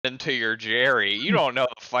into your Jerry. You don't know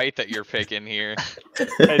the fight that you're picking here.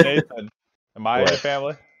 Hey Nathan, am I in What? the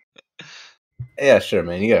family? Yeah, sure,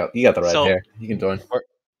 man. You got the red So- hair. You can join.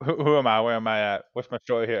 Who am I? Where am I at? What's my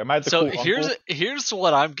story here? Am I the So cool uncle? here's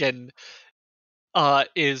what I'm getting.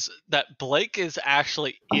 Is that Blake is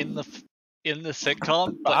actually in the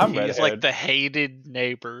sitcom, but I'm he's like redhead. the hated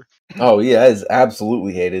neighbor. Oh yeah, he's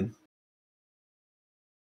absolutely hated.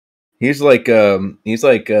 He's like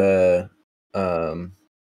oh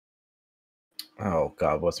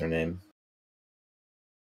god, what's her name?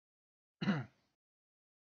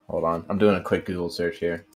 Hold on, I'm doing a quick Google search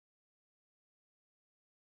here.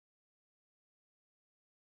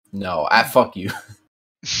 No, fuck you.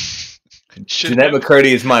 Jeanette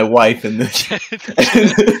McCurdy is my wife in this. No.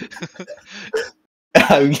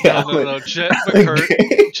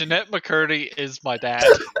 Jeanette McCurdy is my dad.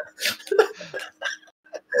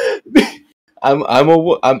 I'm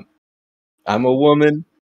a woman.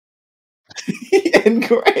 And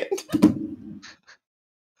Grant.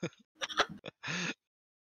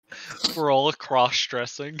 We're all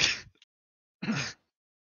cross-dressing.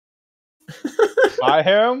 I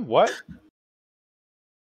him? What?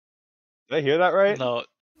 Did I hear that right? No,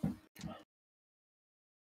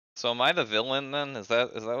 So am I the villain then? Is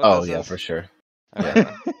that what Oh this yeah, is? for sure. Okay.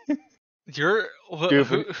 you're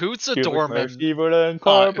who's the doorman? Evil Who's the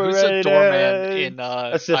Incorporated. doorman in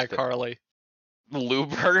Assistant. iCarly?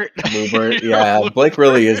 Lubert. Lubert, yeah. Blake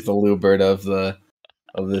really is the Lubert of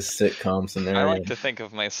this sitcom I scenario. like to think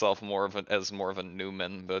of myself as more of a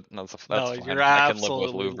Newman, but that's No, fine. you're I can live with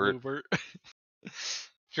absolutely Lubert.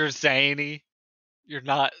 You're zany. You're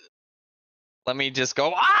not. Let me just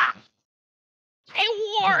go. Ah! My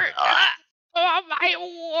ward. Oh, my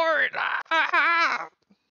ward. Ah!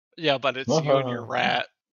 Yeah, but it's you and your rat.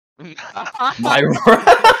 My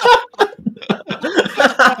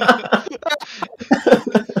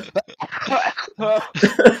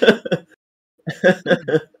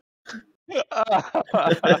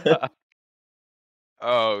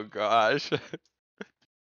Oh gosh.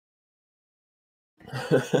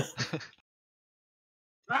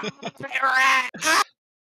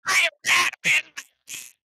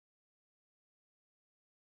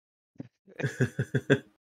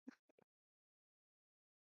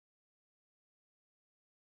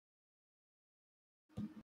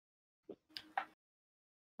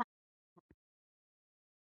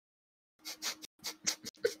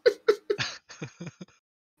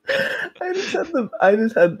 I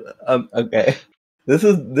just had okay. This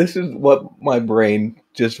is what my brain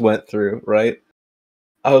just went through, right?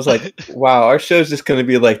 I was like, wow, our show's just gonna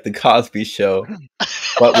be like the Cosby Show,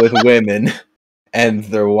 but with women, and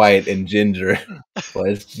they're white and ginger. But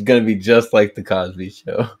it's gonna be just like the Cosby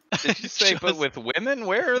Show. Did you say but with women?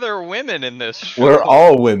 Where are there women in this show? We're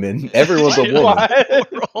all women. Everyone's a woman.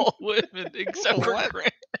 We're all women except for What?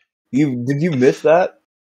 Grant. Did you miss that?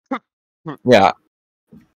 Yeah.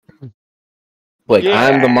 Like, Yeah.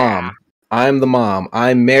 I'm the mom.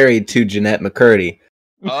 I'm married to Jeanette McCurdy.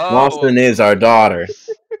 Oh, Lawson is our daughter.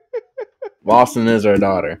 Lawson is our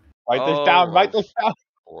daughter. Write this down. Write this down. Of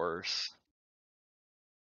course.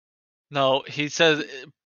 No, he says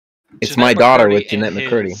It's Jeanette my daughter McCurdy with Jeanette and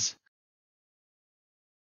McCurdy. his.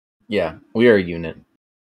 Yeah, we are a unit.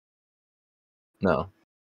 No.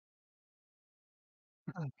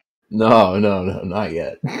 No, not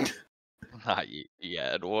yet. Not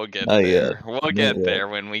yet. We'll get Not there. yet. We'll Not get yet. there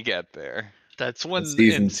when we get there. That's when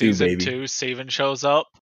Season in two, season baby. 2, Steven shows up,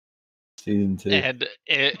 Season 2. and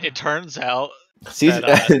it turns out Season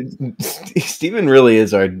that, Steven really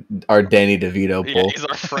is our Danny DeVito Yeah, pull. he's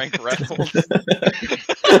our Frank Reynolds.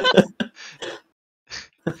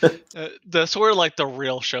 that's where like the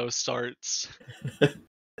real show starts.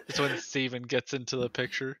 It's when Steven gets into the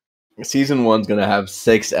picture. Season 1's gonna have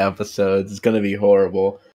 6 episodes. It's gonna be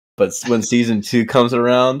horrible. But when season 2 comes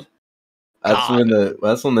around, that's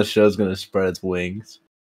when the show's gonna spread its wings.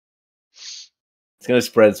 It's gonna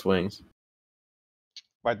spread its wings.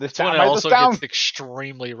 Write this That's when down. it Write also this down. gets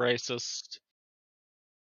extremely racist.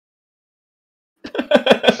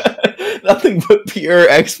 Nothing but pure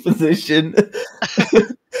exposition.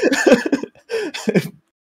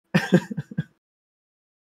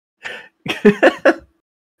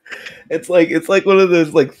 It's like one of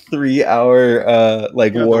those like 3-hour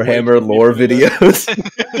like Yeah, the Warhammer way lore to do videos.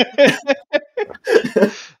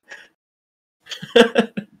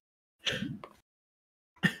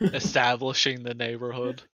 Establishing the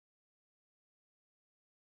neighborhood.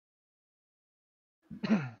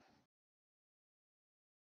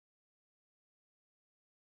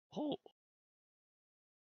 Oh,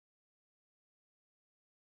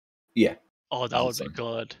 Yeah. Oh, that would be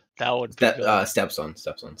good. That would be good. Stepson.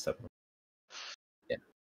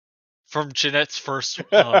 From Jeanette's first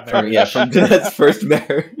marriage. Yeah, from Jeanette's first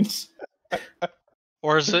marriage.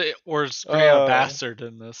 Or is Bria a bastard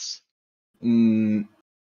in this? Can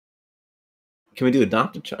we do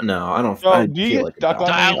adopted child? No, I don't. So, I do you feel get like stuck on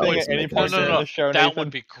adopted anything child at any doesn't point make in sense. the show, That Nathan? would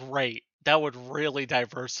be great. That would really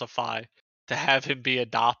diversify to have him be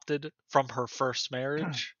adopted from her first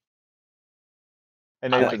marriage.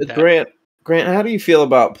 And I Nathan, like that. Grant, how do you feel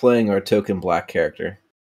about playing our token black character?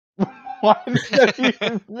 why is that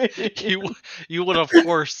even me? You would of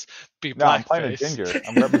course be No, I'm playing a blackface. ginger.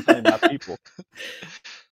 I'm representing my people.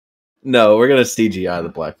 No, we're gonna CGI the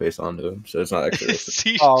blackface onto him, so it's not actually racist.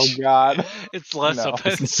 See, Oh God, it's less No.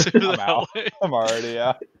 offensive I'm that out. way. I'm already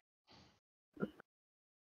out.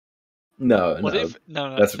 No, What no, if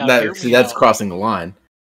no that's now hear that's me that's out. crossing the line.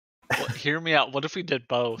 Hear me out. What if we did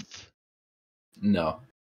both? No.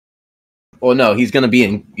 Well, no, he's gonna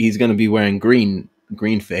be wearing green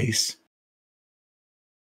face,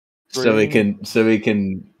 so he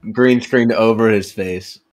can green screen over his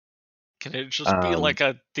face. Can it just be like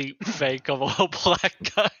a deep fake of a black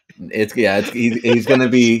guy? He's gonna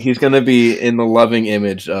be in the loving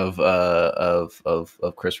image of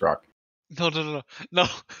Chris Rock. No.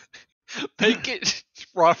 Make it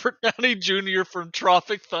Robert Downey Jr. from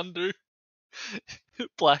Tropic Thunder.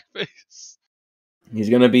 Blackface. He's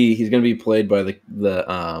gonna be played by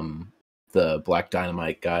the Black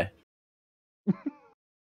Dynamite guy.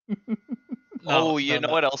 Oh, you know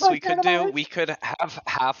what else we could do? We could have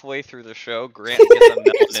halfway through the show, Grant gets a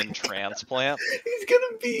melanin transplant. He's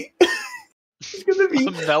gonna be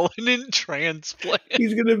a melanin transplant.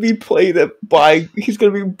 He's gonna be played by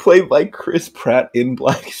Chris Pratt in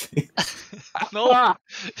blackface. No.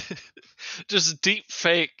 Just deep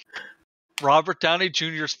fake Robert Downey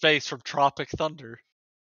Jr.'s face from Tropic Thunder.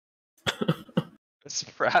 Chris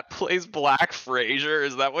Pratt plays Black Frasier.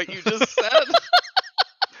 Is that what you just said?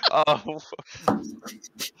 Oh.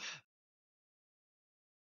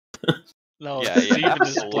 No, Yeah, Steven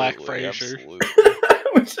is Black absolutely, Frasier. absolutely.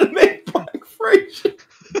 We should make Black Frasier.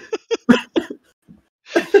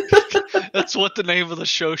 That's what the name of the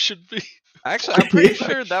show should be. Actually, I'm pretty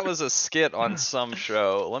sure that was a skit on some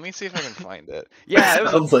show. Let me see if I can find it. Yeah, it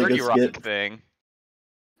was Sounds a like a 30 Rock skit. thing.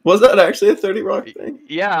 Was that actually a 30 Rock thing?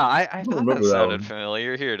 Yeah, I thought that remember that sounded one.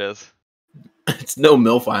 familiar. Here it is. It's no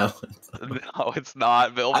MILF Island. No, it's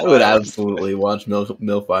not. Bill I would Island. absolutely watch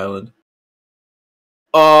MILF Island.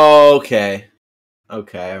 Oh, okay.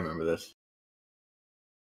 Okay, I remember this.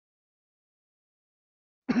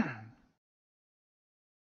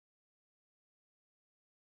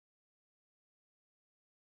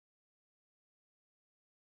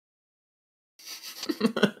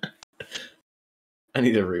 I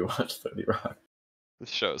need to rewatch 30 Rock. This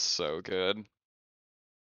show's so good.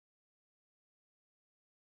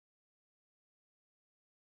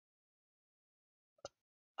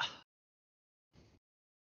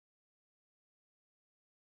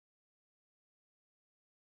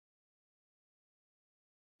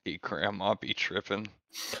 Hey, Grandma be tripping.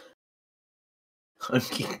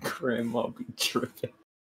 Hunky Grandma be tripping.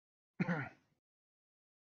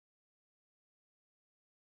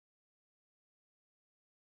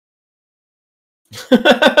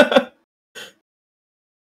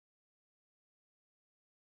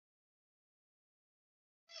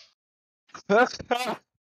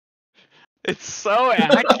 It's so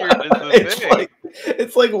accurate. Is the thing.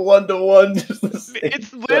 It's like 1-to-1. Just the same It's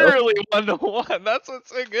show. literally 1-to-1. That's what's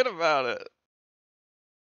so good about it.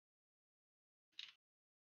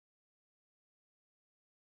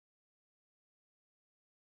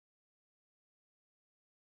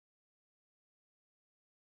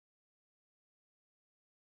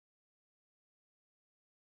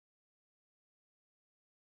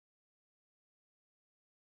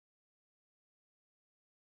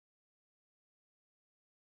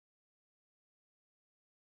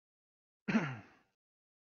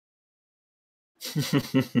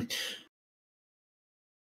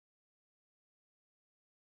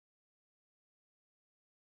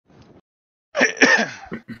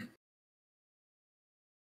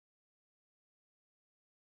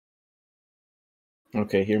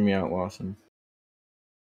 Okay, hear me out, Lawson.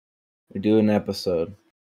 We do an episode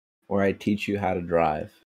where I teach you how to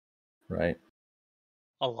drive, right?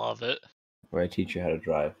 I love it. Where I teach you how to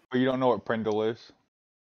drive. But you don't know what Prindle is.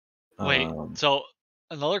 Wait, so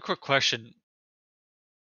another quick question.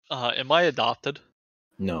 Am I adopted?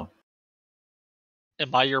 No,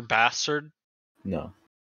 Am I your bastard? no.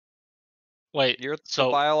 Wait, You're the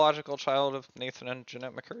so biological child of Nathan and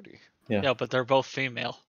Jeanette McCurdy. Yeah. yeah, but they're both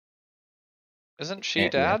female. Isn't she Yeah.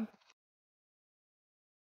 dad?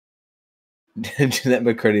 Jeanette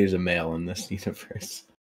McCurdy is a male in this universe.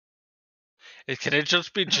 Can it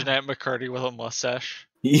just be Jeanette McCurdy with a mustache?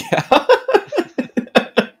 Yeah.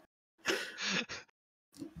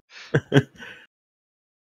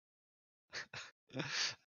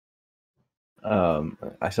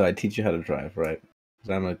 So I teach you how to drive, right?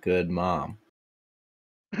 Because I'm a good mom.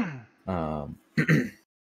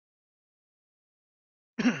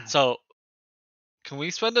 So, can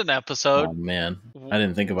we spend an Oh episode man, I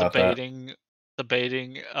didn't think about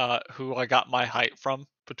debating who I got my height from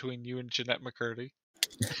between you and Jeanette McCurdy?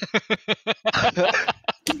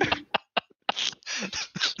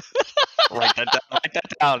 Write that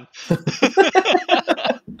down.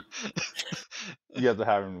 You guys are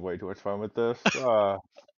having way too much fun with this.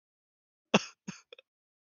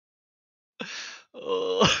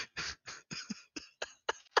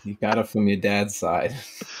 You got it from your dad's side.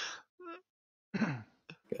 Got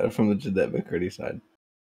it from the Jeanette McCurdy side.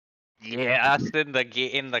 Yeah, us in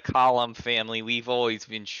the column family, we've always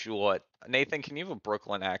been short. Nathan, can you have a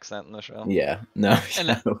Brooklyn accent in the show? Yeah, no.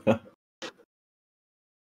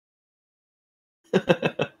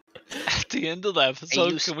 At the end of the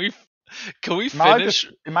episode, can we Am I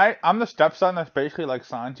finish? I'm the stepson that's basically like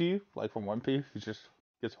Sanji, like from One Piece. He just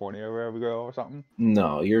gets horny over every girl or something.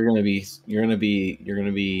 No, you're gonna be like, you're gonna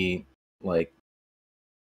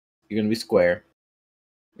be square.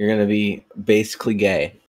 You're gonna be basically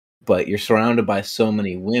gay, but you're surrounded by so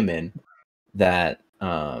many women that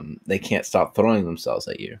they can't stop throwing themselves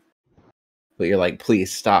at you. But you're like,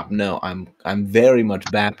 please stop. No, I'm very much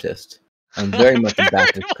Baptist. I'm very much a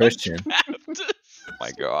Baptist Christian. Baptist. Oh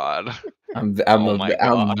my god. I'm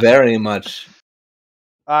God. very much.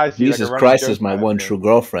 I see. Jesus like a Christ running is my joke one kind of true thing.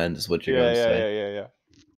 girlfriend, is what you're gonna say. Yeah.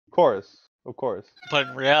 Of course. But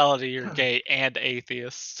in reality, you're gay and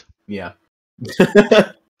atheist. Yeah.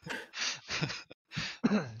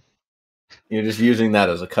 You're just using that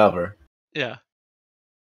as a cover. Yeah.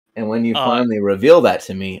 And when you finally reveal that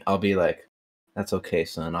to me, I'll be like, that's okay,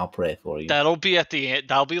 son. I'll pray for you. That'll be at the end.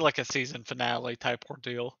 That'll be like a season finale type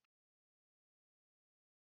ordeal.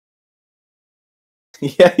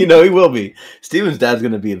 Yeah, he will be. Steven's dad's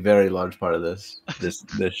going to be a very large part of this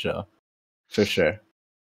show, for sure.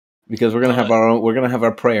 Because we're gonna have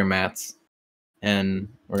our prayer mats, and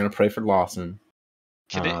we're gonna pray for Lawson.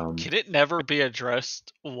 Can it never be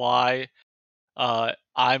addressed why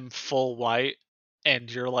I'm full white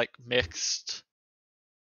and you're like mixed?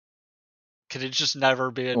 Can it just never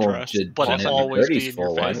be addressed? But it always be in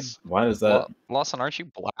your face. Why is that? Lawson, aren't you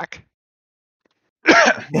black?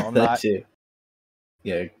 No, I'm not. Too.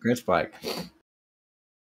 Yeah, Grant's black.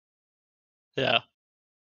 Yeah.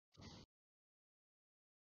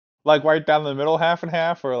 Like right down the middle, half and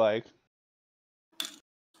half, or like.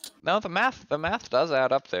 No, the math does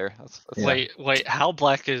add up there. That's Yeah. Wait, how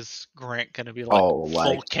black is Grant gonna be? Like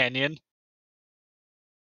full Kenyan?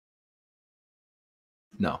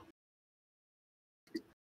 No.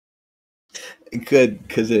 It could,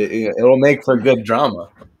 because it'll make for good drama.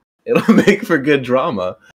 It'll make for good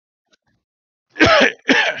drama.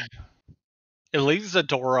 It leaves a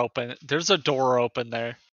door open. There's a door open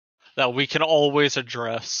there that we can always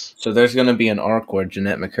address. So there's going to be an arc where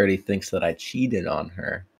Jeanette McCurdy thinks that I cheated on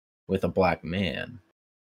her with a black man.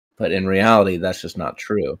 But in reality, that's just not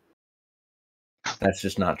true. That's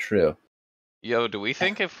just not true. Yo, do we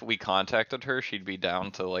think if we contacted her, she'd be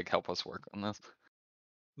down to like help us work on this?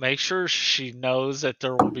 Make sure she knows that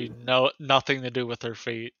there will be nothing to do with her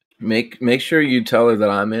feet. Make sure you tell her that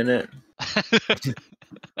I'm in it.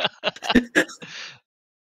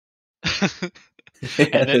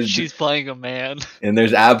 And then she's playing a man. And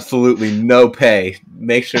there's absolutely no pay.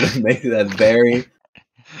 Make sure to make that very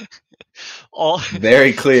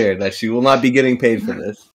clear that she will not be getting paid for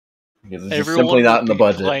this. Because it's just simply not in the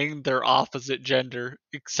budget. Playing their opposite gender,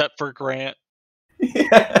 except for Grant.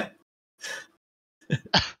 Yeah.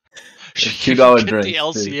 $2 drinks. The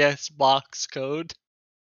LCS box code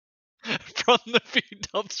from the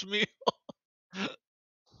V-Dubs meal.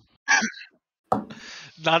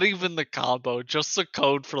 Not even the combo, just the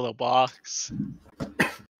code for the box.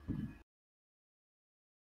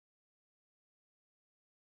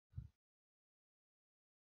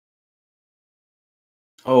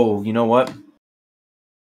 Oh, you know what?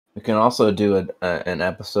 We can also do an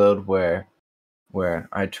episode where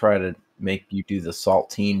I try to make you do the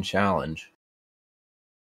saltine challenge.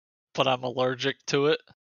 But I'm allergic to it.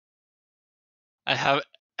 Have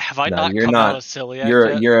I No, not you're come not. out of celiac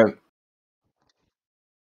yet?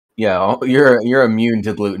 You're immune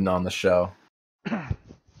to gluten on the show.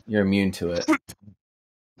 You're immune to it.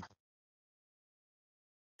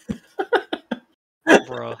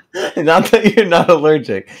 Bruh. Not that you're not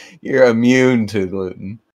allergic. You're immune to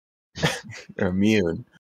gluten. You're immune.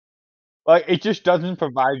 Like, it just doesn't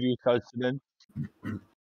provide you sustenance.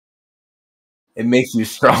 It makes you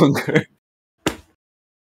stronger.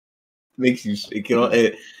 Makes you. It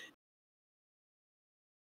can.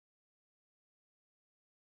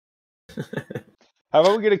 How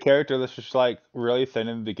about we get a character that's just like really thin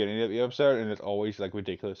in the beginning of the episode and it's always like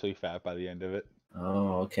ridiculously fat by the end of it?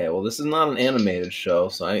 Oh, okay. Well, this is not an animated show,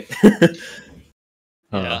 so I.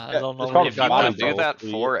 Yeah, I Yeah, don't know it's where called you a got Want body to that do from. that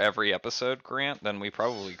for every episode, Grant? Then we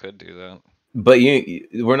probably could do that. But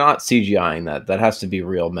we're not CGIing that. That has to be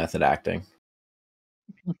real method acting.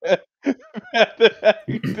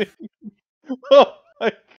 Oh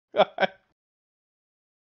my god.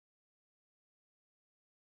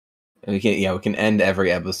 And we can end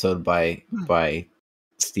every episode by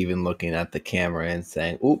Steven looking at the camera and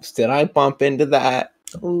saying, "Oops, did I bump into that?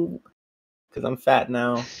 Ooh, because I'm fat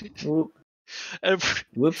now. Oop, It'll be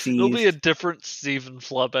a whoopsies." different Steven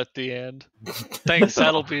flub at the end. Thanks,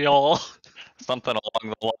 that'll be all. Something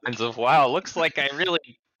along the lines of, "Wow, looks like I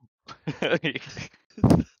really."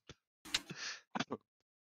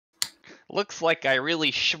 Looks like I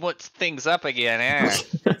really schmutz things up again, eh?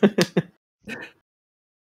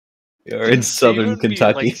 You're in southern Steven be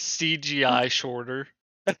like Kentucky. CGI shorter.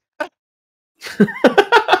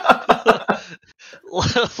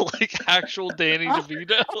 Like actual Danny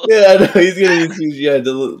DeVito. Yeah, I know he's gonna be CGI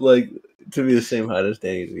to look to be the same height as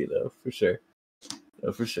Danny DeVito for sure.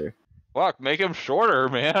 No, for sure. Fuck, make him shorter,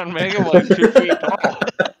 man. Make him like 2 feet tall.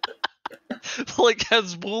 Like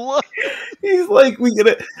Hezbollah. He's like we got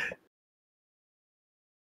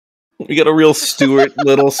a real Stuart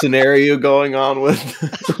Little scenario going on with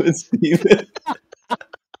Steven.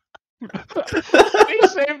 He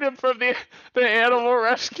saved him from the animal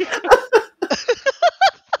rescue.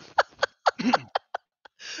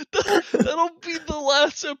 That'll be the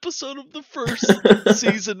last episode of the first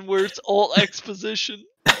season where it's all exposition.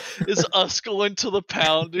 Is us going to the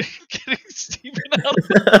pound and getting Steven out of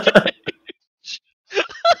the cage.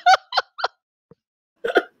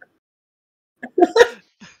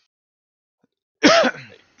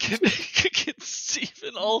 Can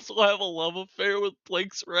Steven also have a love affair with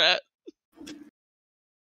Blake's rat?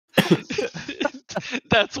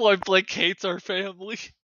 That's why Blake hates our family.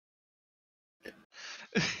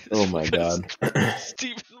 Oh my Because god.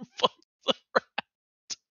 Steven fucked the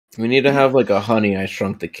We need to have like a Honey I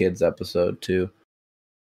Shrunk the Kids episode too.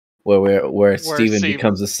 Where Steven Steven-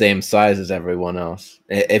 becomes the same size as everyone else.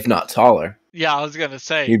 If not taller. Yeah, I was gonna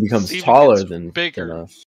say He becomes Steven taller gets than bigger.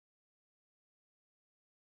 us.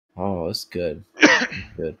 Oh, that's good.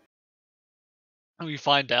 Good. We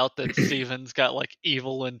find out that Steven's got like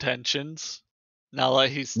evil intentions. Now that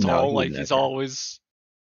he's No, tall, he like would he's never. always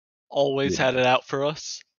He had would it out for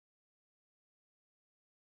us.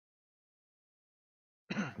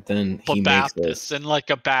 Then But he makes Baptist, this. in like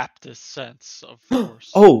a Baptist sense, of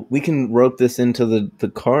course. Oh, we can rope this into the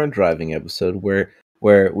car driving episode where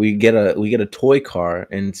we get a toy car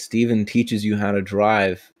and Steven teaches you how to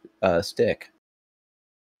drive a stick.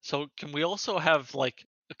 So can we also have like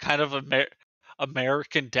a kind of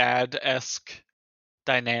American Dad-esque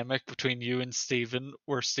dynamic between you and Steven,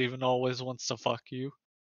 where Steven always wants to fuck you,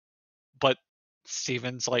 but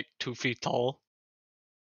Steven's like 2 feet tall?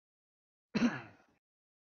 I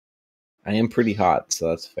am pretty hot, so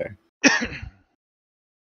that's fair.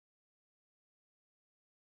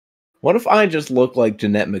 What if I just look like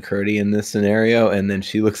Jeanette McCurdy in this scenario, and then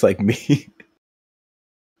she looks like me,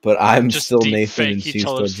 but I'm Just still deep Nathan fake and each she's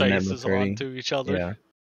still other's Jeanette faces McCurdy? onto each other. Yeah.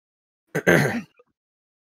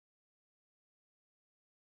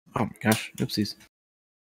 Oh my gosh! Oopsies.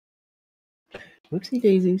 Whoopsie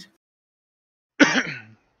daisies.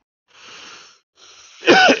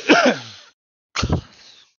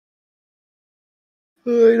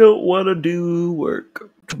 I don't want to do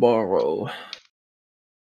work tomorrow. I'm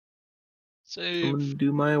Save, gonna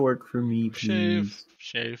do my work for me, please.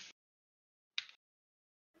 shave.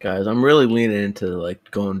 Guys, I'm really leaning into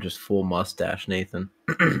like going just full mustache, Nathan.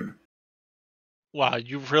 Wow,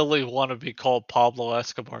 you really want to be called Pablo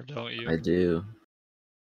Escobar, don't you? I do.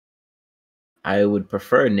 I would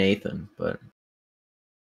prefer Nathan, but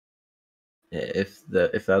if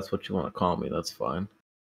that's what you want to call me, that's fine.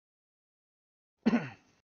 I'm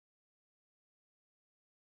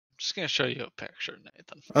just gonna show you a picture,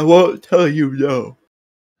 Nathan. I won't tell you no.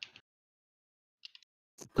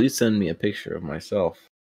 Please send me a picture of myself.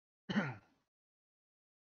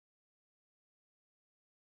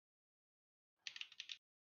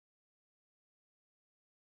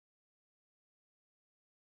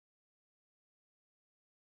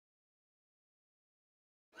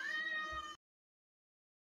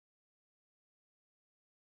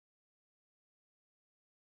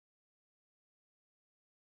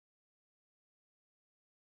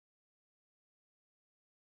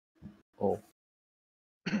 Oh.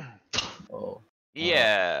 Oh.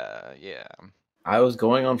 Yeah, yeah. I was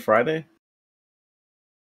going on Friday.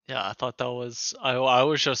 Yeah, I thought that was. I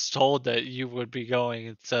was just told that you would be going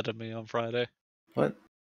instead of me on Friday. What?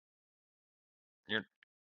 You're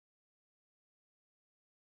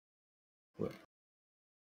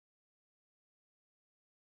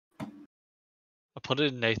I put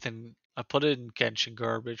it in Nathan. I put it in Genshin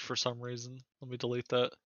garbage for some reason. Let me delete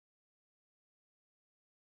that.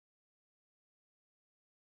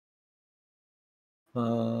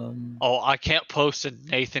 Oh, I can't post in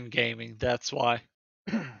Nathan Gaming. That's why.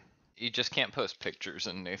 you just can't post pictures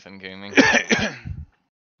in Nathan Gaming.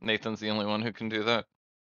 Nathan's the only one who can do that.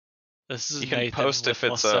 This is You can Nathan post with if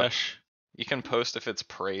it's mustache. You can post if it's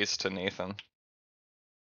praise to Nathan.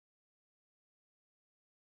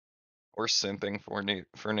 Or simping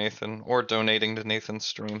for Nathan, or donating to Nathan's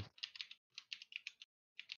stream.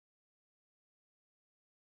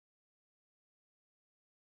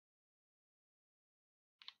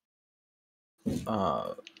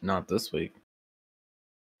 Not this week.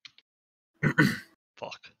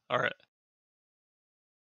 Fuck. All right.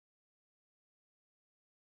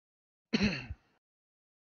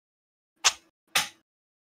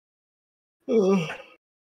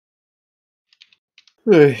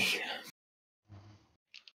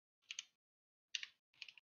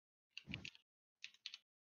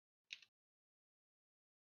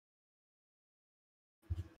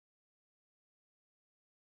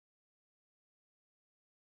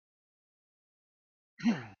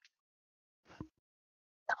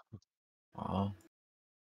 Wow.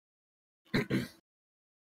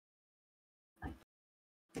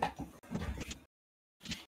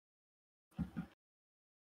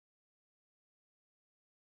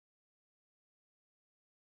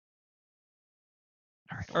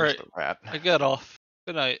 All right, where's the rat? I get off.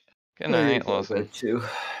 Good night. Good night, Lawson. Too.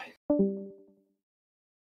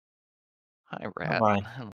 Hi, rat. Bye.